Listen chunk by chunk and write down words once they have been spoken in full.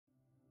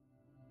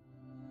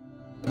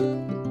Hi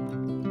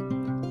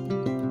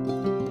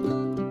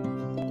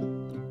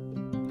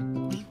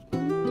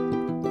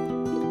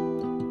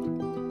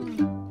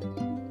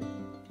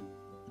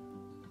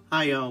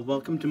y'all,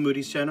 welcome to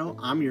Moody's channel.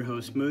 I'm your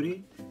host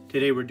Moody.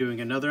 Today we're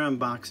doing another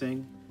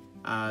unboxing.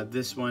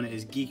 This one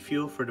is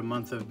Geekfuel for the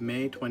month of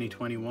May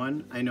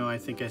 2021. I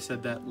think I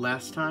said that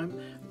last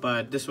time,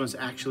 but this one's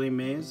actually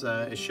May's.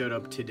 It showed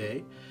up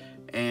today,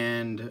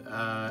 and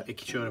it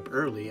showed up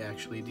early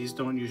actually. These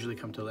don't usually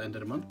come till the end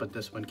of the month, but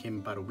this one came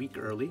about a week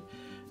early.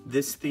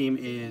 This theme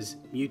is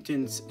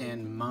mutants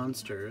and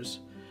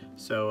monsters.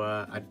 So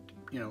I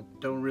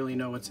don't really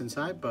know what's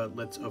inside, but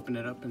let's open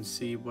it up and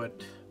see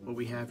what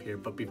we have here.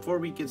 But before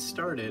we get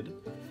started,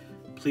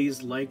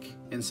 please like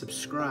and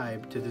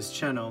subscribe to this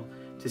channel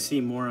to see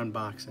more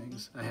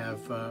unboxings. I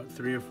have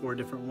 3 or 4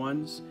 different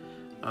ones.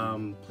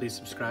 Please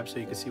subscribe so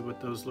you can see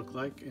what those look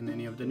like and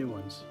any of the new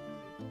ones.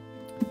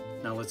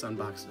 Now let's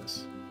unbox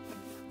this.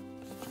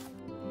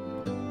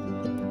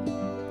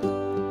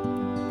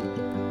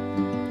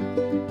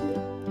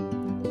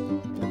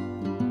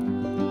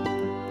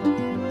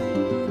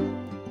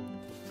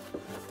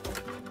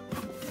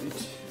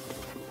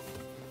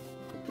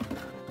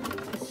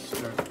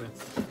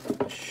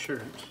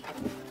 Shirt.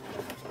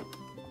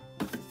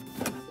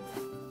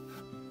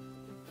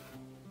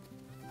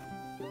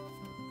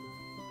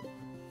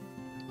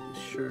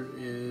 This shirt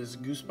is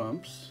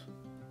Goosebumps.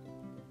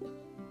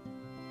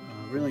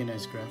 Really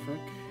nice graphic.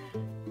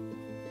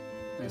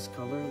 Nice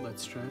color.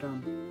 Let's try it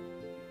on.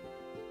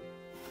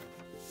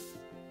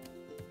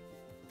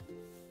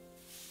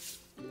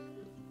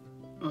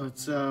 Oh,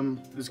 it's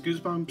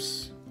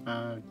Goosebumps.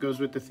 Goes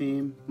with the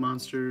theme,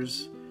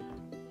 monsters.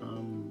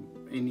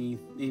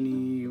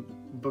 Any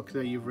book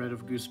that you've read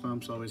of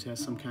Goosebumps always has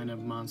some kind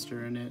of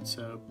monster in it,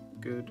 so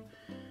good.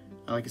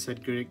 Like I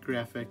said, great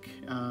graphic,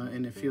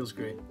 and it feels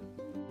great.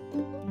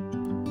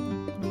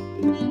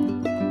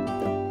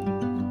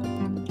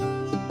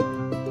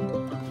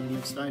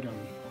 Next item.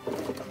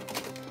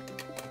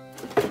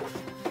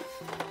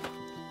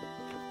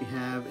 We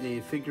have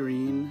a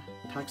figurine,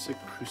 Toxic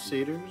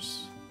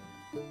Crusaders.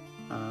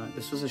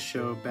 This was a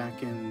show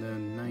back in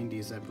the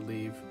 90s, I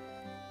believe.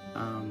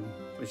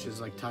 Which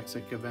is like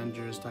Toxic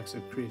Avengers,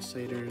 Toxic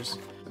Crusaders.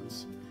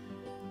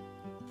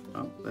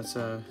 Oh, it's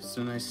a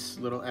nice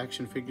little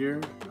action figure.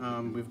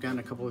 We've gotten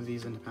a couple of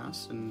these in the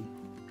past, and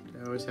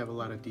they always have a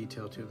lot of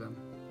detail to them.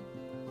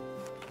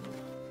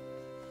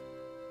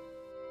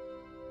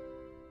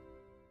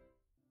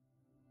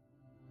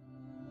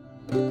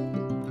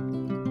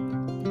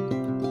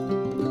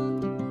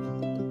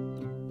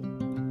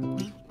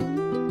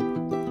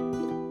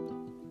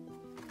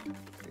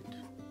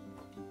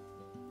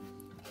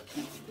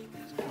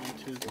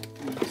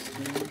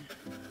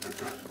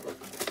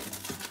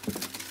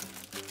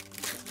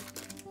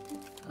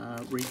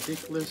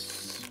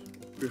 Ridiculous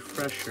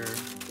Refresher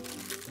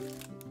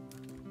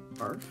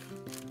Barf.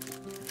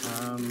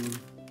 I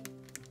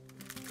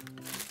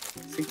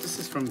think this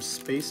is from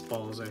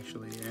Spaceballs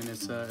actually, and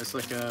it's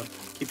like a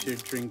keeps your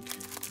drink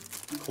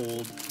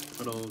cold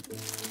little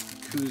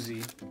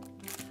koozie,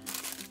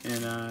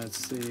 and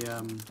it's the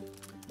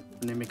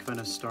when they make fun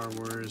of Star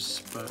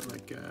Wars, but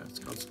like it's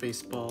called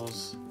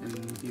Spaceballs,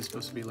 and he's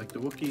supposed to be like the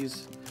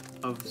Wookiees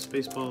of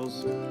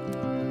Spaceballs.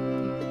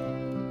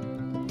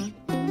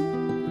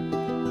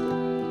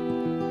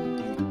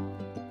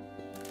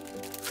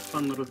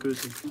 Fun little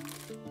koozie.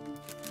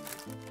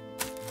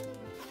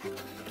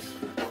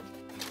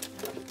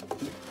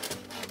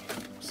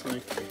 It's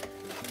like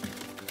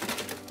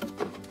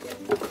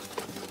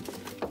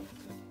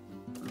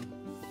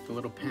the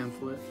little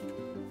pamphlet,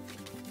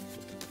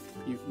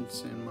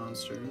 Mutants and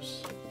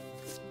Monsters.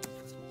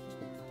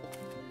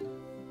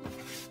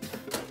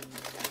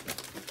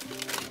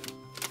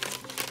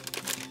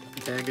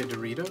 Bag of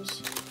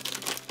Doritos.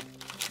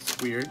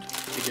 It's weird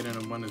to get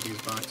in one of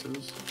these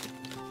boxes.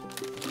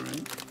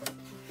 Alright.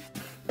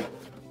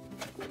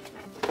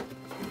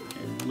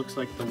 Looks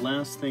like the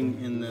last thing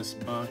in this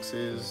box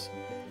is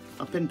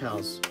pin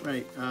pals,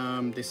 right?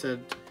 They said,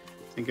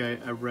 I think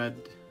I read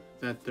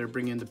that they're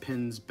bringing the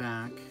pins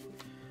back.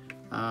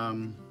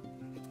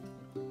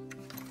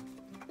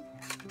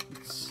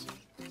 Let's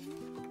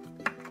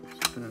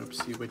open it up,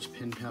 see which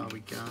pin pal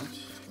we got.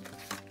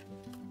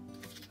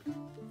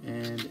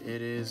 And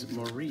it is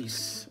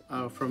Maurice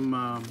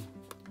from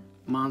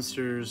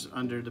Monsters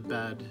Under the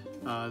Bed.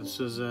 This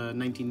was a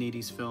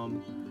 1980s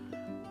film.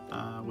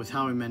 With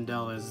Howie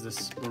Mandel as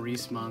this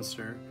Maurice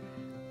monster,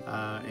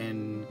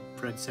 and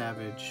Fred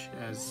Savage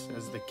as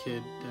the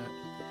kid.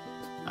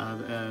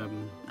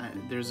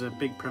 There's a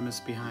big premise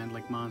behind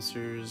like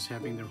monsters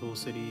having their whole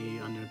city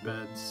under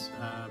beds.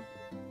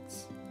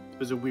 It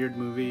was a weird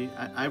movie.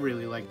 I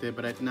really liked it,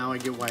 but now I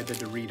get why the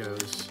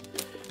Doritos.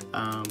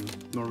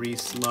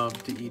 Maurice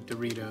loved to eat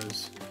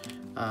Doritos,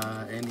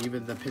 and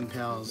even the Pin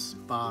Pals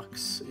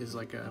box is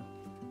like a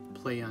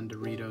play on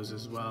Doritos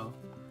as well.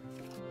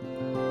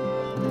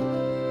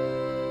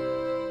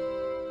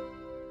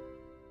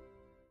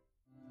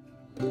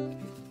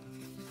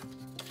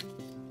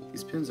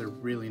 These pins are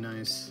really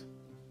nice.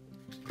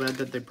 glad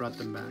that they brought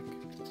them back.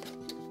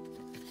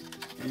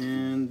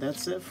 And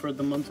that's it for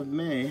the month of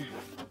May.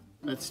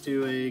 Let's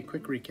do a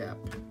quick recap.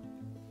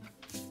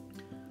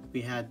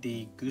 We had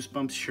the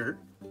Goosebumps shirt,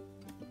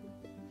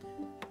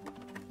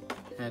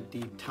 had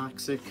the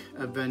Toxic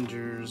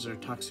Avengers or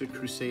Toxic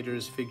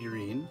Crusaders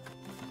figurine,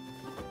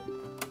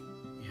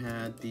 we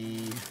had the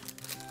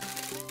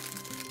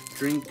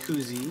Drink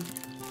Koozie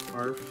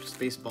Arf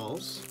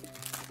Spaceballs,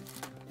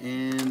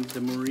 and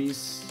the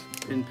Maurice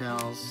Pin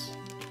Pals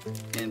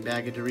and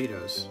bag of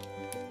Doritos.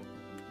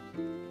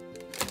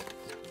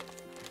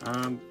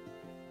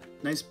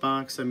 Nice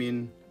box. I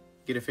mean,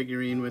 get a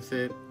figurine with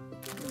it.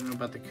 I don't know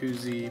about the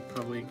koozie,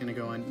 probably gonna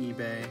go on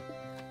eBay,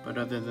 but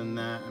other than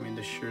that, I mean,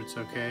 the shirt's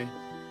okay.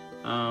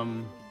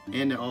 And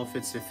it all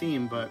fits the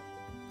theme, but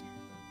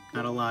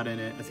not a lot in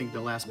it. I think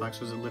the last box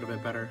was a little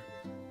bit better,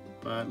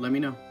 but let me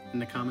know in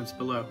the comments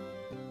below.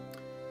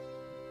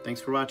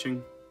 Thanks for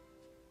watching.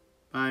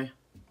 Bye.